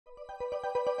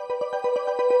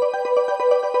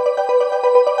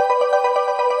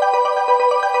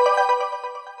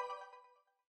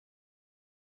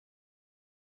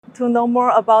to know more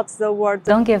about the world.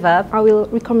 Don't give up. I will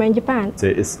recommend Japan.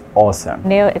 It's awesome.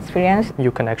 New experience.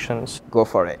 New connections. Go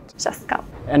for it. Just come.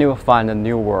 And you will find a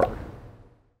new world.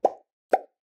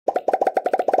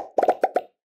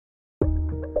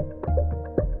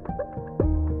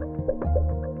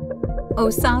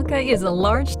 Osaka is a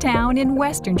large town in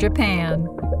western Japan.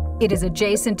 It is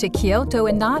adjacent to Kyoto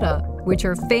and Nara, which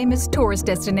are famous tourist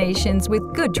destinations with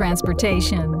good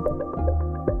transportation.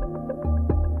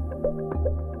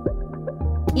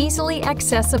 Easily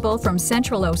accessible from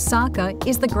central Osaka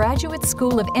is the Graduate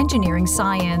School of Engineering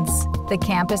Science. The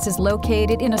campus is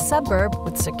located in a suburb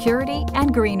with security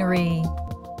and greenery.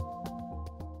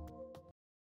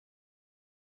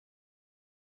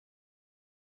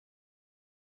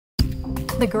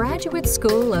 The Graduate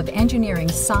School of Engineering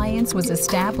Science was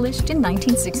established in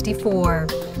 1964.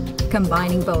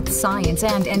 Combining both science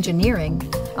and engineering,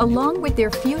 along with their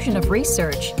fusion of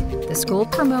research, the school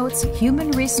promotes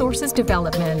human resources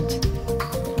development.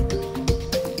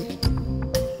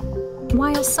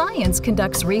 While science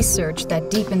conducts research that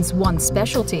deepens one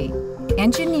specialty,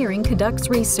 engineering conducts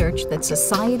research that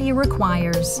society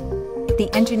requires. The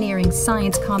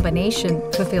engineering-science combination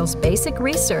fulfills basic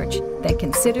research that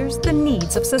considers the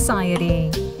needs of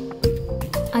society.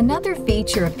 Another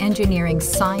feature of engineering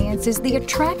science is the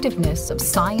attractiveness of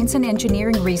science and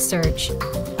engineering research.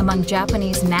 Among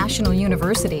Japanese national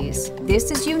universities,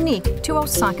 this is unique to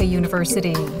Osaka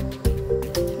University.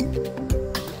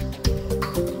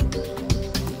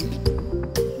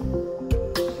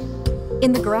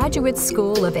 In the Graduate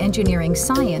School of Engineering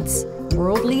Science,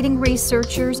 world-leading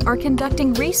researchers are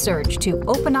conducting research to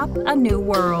open up a new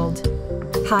world.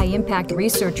 High-impact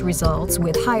research results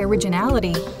with high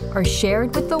originality are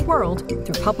shared with the world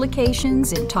through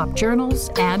publications in top journals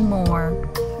and more.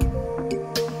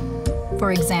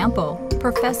 For example,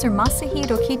 Professor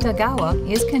Masahiro Kitagawa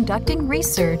is conducting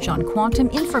research on quantum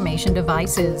information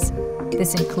devices.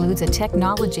 This includes a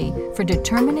technology for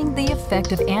determining the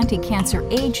effect of anti-cancer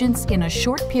agents in a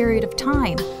short period of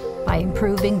time by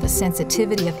improving the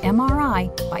sensitivity of MRI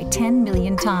by 10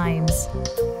 million times.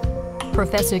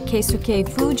 Professor Keisuke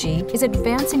Fuji is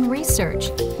advancing research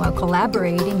while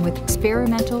collaborating with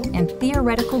experimental and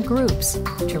theoretical groups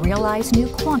to realize new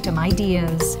quantum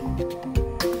ideas.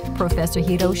 Professor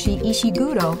Hiroshi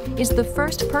Ishiguro is the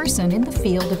first person in the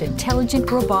field of intelligent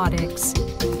robotics.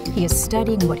 He is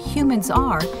studying what humans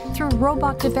are through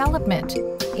robot development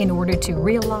in order to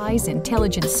realize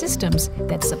intelligent systems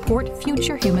that support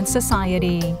future human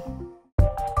society.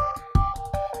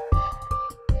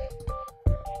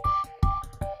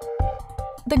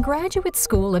 The Graduate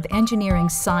School of Engineering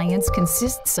Science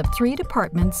consists of 3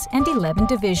 departments and 11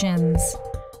 divisions.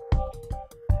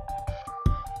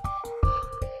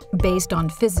 Based on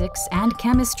physics and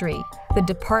chemistry, the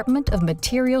Department of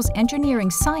Materials Engineering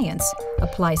Science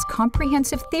applies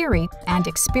comprehensive theory and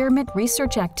experiment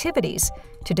research activities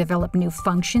to develop new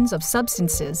functions of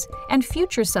substances and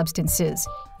future substances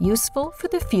useful for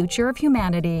the future of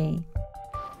humanity.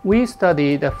 We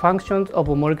study the functions of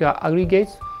molecular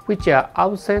aggregates which are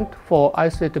absent for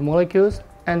isolated molecules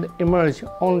and emerge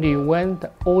only when the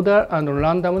order and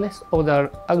randomness of the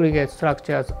aggregate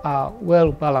structures are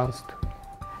well balanced.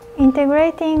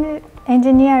 Integrating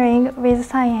engineering with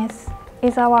science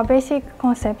is our basic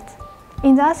concept.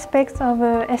 In the aspects of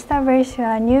establishing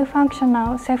a new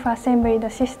functional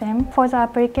self-assembled system for the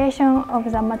application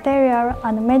of the material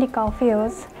and medical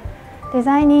fields,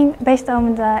 designing based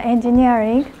on the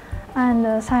engineering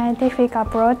and scientific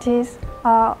approaches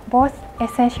are both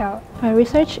essential. My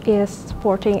research is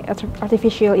supporting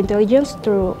artificial intelligence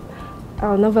through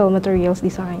novel materials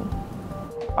design.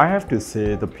 I have to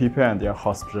say the people and their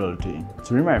hospitality.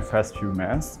 During my first few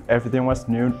months, everything was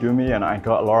new to me and I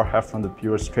got a lot of help from the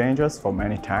pure strangers for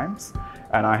many times.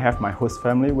 And I have my host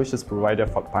family which is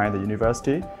provided by the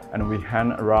university and we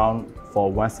hang around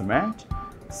for once a month.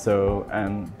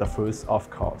 And the food of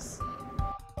course.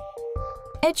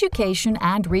 Education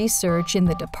and research in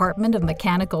the Department of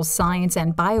Mechanical Science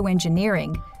and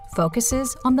Bioengineering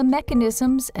focuses on the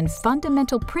mechanisms and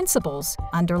fundamental principles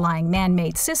underlying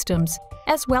man-made systems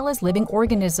as well as living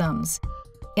organisms.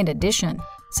 In addition,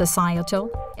 societal,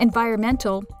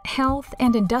 environmental, health,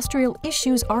 and industrial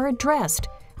issues are addressed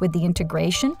with the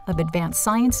integration of advanced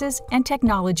sciences and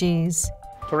technologies.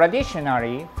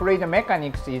 Traditionally, fluid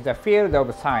mechanics is a field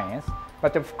of science,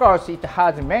 but of course it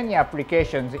has many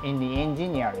applications in the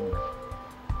engineering.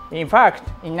 In fact,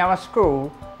 in our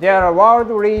school, there are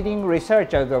world-leading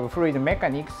researchers of fluid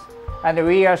mechanics, and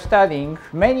we are studying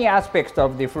many aspects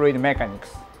of the fluid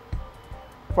mechanics.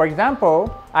 For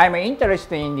example, I'm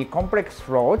interested in the complex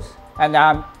flows, and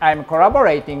I'm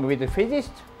collaborating with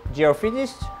physicists,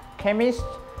 geophysicists, chemists,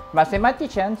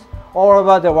 mathematicians all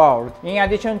over the world, in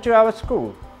addition to our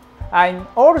school. I'm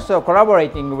also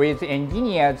collaborating with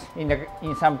engineers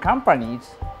in some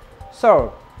companies.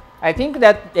 So I think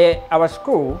that our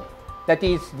school, that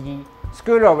is the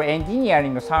School of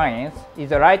Engineering Science, is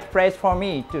the right place for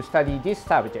me to study this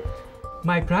subject.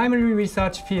 My primary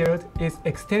research field is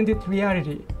extended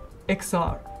reality,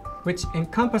 XR, which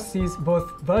encompasses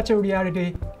both virtual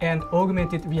reality and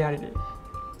augmented reality.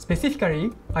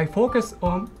 Specifically, I focus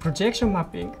on projection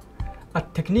mapping, a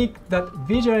technique that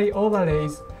visually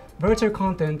overlays virtual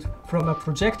content from a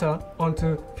projector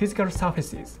onto physical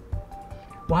surfaces.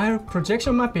 While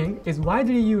projection mapping is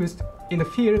widely used in the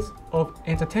fields of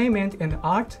entertainment and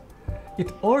art,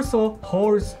 it also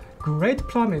holds great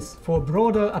promise for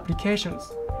broader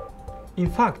applications. In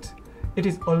fact, it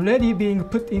is already being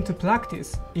put into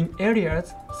practice in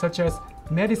areas such as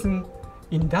medicine,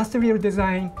 industrial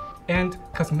design, and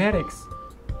cosmetics.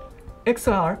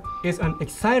 XR is an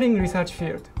exciting research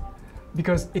field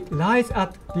because it lies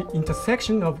at the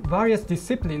intersection of various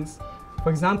disciplines, for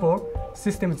example,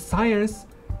 systems science,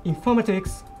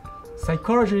 informatics,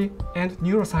 psychology, and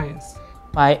neuroscience.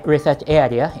 My research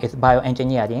area is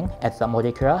bioengineering at the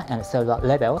molecular and cellular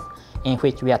levels, in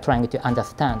which we are trying to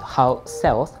understand how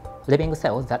cells, living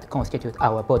cells that constitute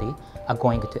our body, are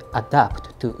going to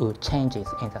adapt to changes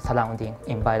in the surrounding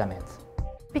environments.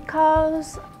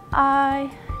 Because I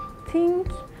think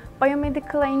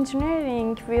biomedical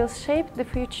engineering will shape the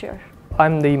future.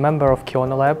 I'm the member of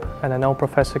Kiona Lab, and I know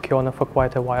Professor Kiona for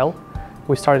quite a while.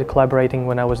 We started collaborating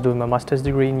when I was doing my master's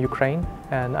degree in Ukraine,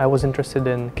 and I was interested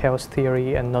in chaos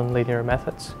theory and nonlinear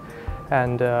methods.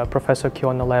 And Professor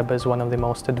Kiona Lab is one of the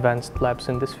most advanced labs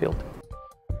in this field.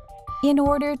 In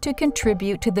order to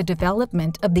contribute to the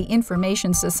development of the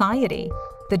information society,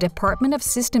 the Department of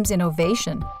Systems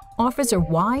Innovation offers a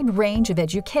wide range of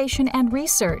education and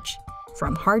research,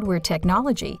 from hardware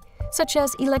technology, such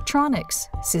as electronics,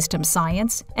 system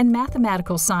science, and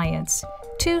mathematical science,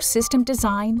 to system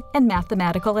design and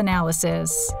mathematical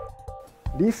analysis.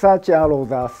 Research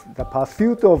allows us the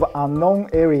pursuit of unknown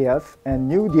areas and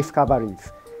new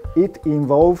discoveries. It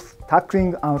involves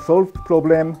tackling unsolved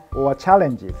problems or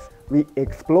challenges. We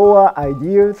explore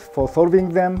ideas for solving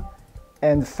them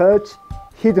and search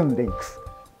hidden links,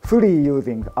 fully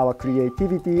using our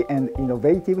creativity and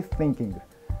innovative thinking.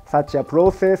 Such a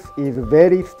process is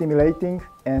very stimulating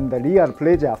and a real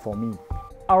pleasure for me.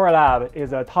 Our lab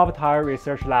is a top-tier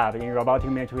research lab in robotic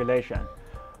manipulation.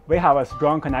 We have a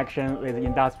strong connection with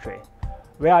industry.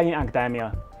 We are in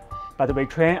academia, but we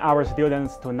train our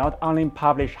students to not only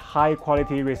publish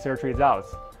high-quality research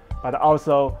results, but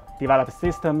also develop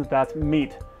systems that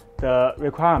meet the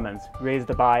requirements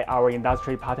raised by our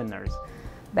industry partners.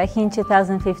 Back in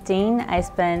 2015, I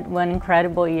spent one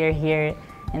incredible year here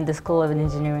in the School of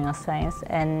Engineering and Science,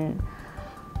 and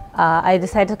I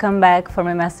decided to come back for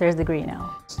my master's degree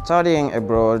now. Studying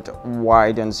abroad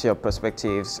widens your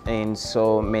perspectives in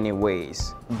so many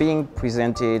ways. Being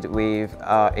presented with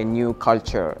a new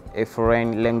culture, a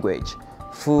foreign language,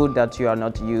 food that you are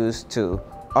not used to,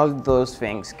 all those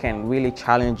things can really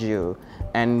challenge you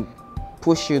and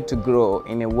push you to grow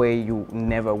in a way you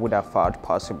never would have thought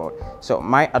possible. So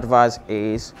my advice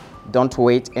is, don't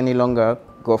wait any longer,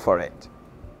 go for it.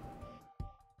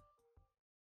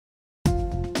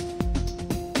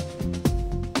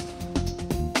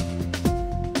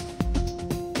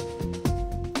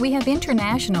 We have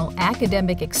international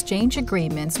academic exchange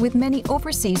agreements with many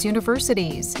overseas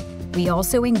universities. We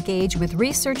also engage with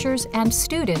researchers and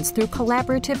students through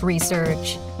collaborative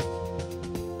research.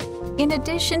 In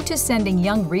addition to sending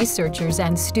young researchers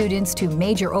and students to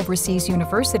major overseas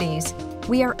universities,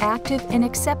 we are active in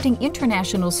accepting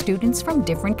international students from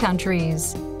different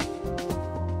countries.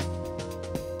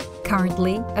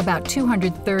 Currently, about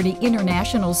 230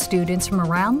 international students from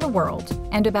around the world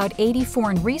and about 80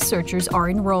 foreign researchers are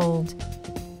enrolled.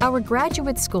 Our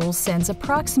graduate school sends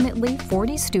approximately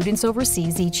 40 students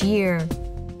overseas each year.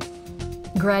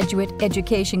 Graduate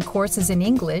education courses in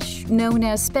English, known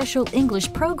as special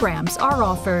English programs, are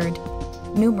offered.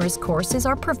 Numerous courses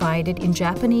are provided in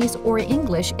Japanese or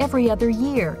English every other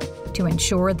year to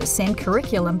ensure the same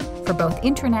curriculum for both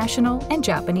international and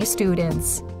Japanese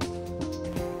students.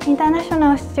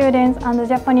 International students and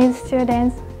Japanese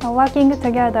students are working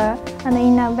together and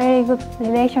in a very good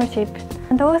relationship.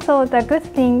 And also the good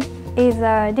thing is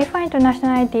different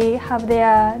nationalities have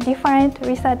their different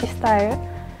research style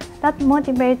that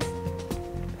motivates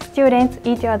students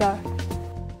each other.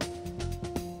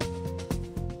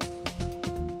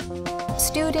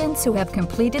 Students who have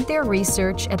completed their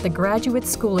research at the Graduate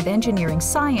School of Engineering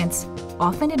Science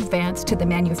often advance to the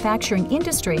manufacturing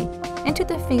industry into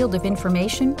the field of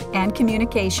information and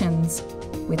communications,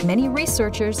 with many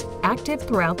researchers active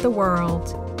throughout the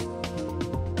world.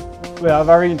 We are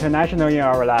very international in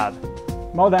our lab.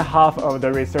 More than half of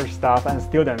the research staff and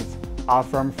students are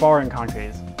from foreign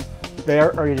countries. Their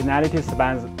originality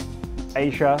spans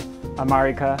Asia,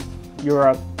 America,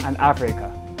 Europe, and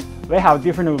Africa. They have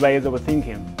different ways of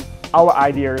thinking. Our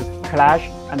ideas clash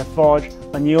and forge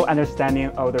a new understanding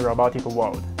of the robotic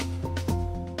world.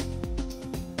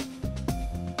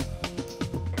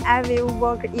 I will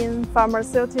work in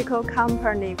pharmaceutical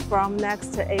company from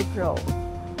next April.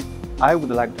 I would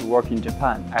like to work in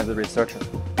Japan as a researcher.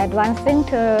 Advancing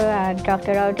to a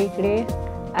doctoral degree,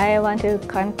 I want to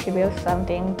contribute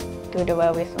something to the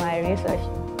world with my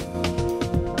research.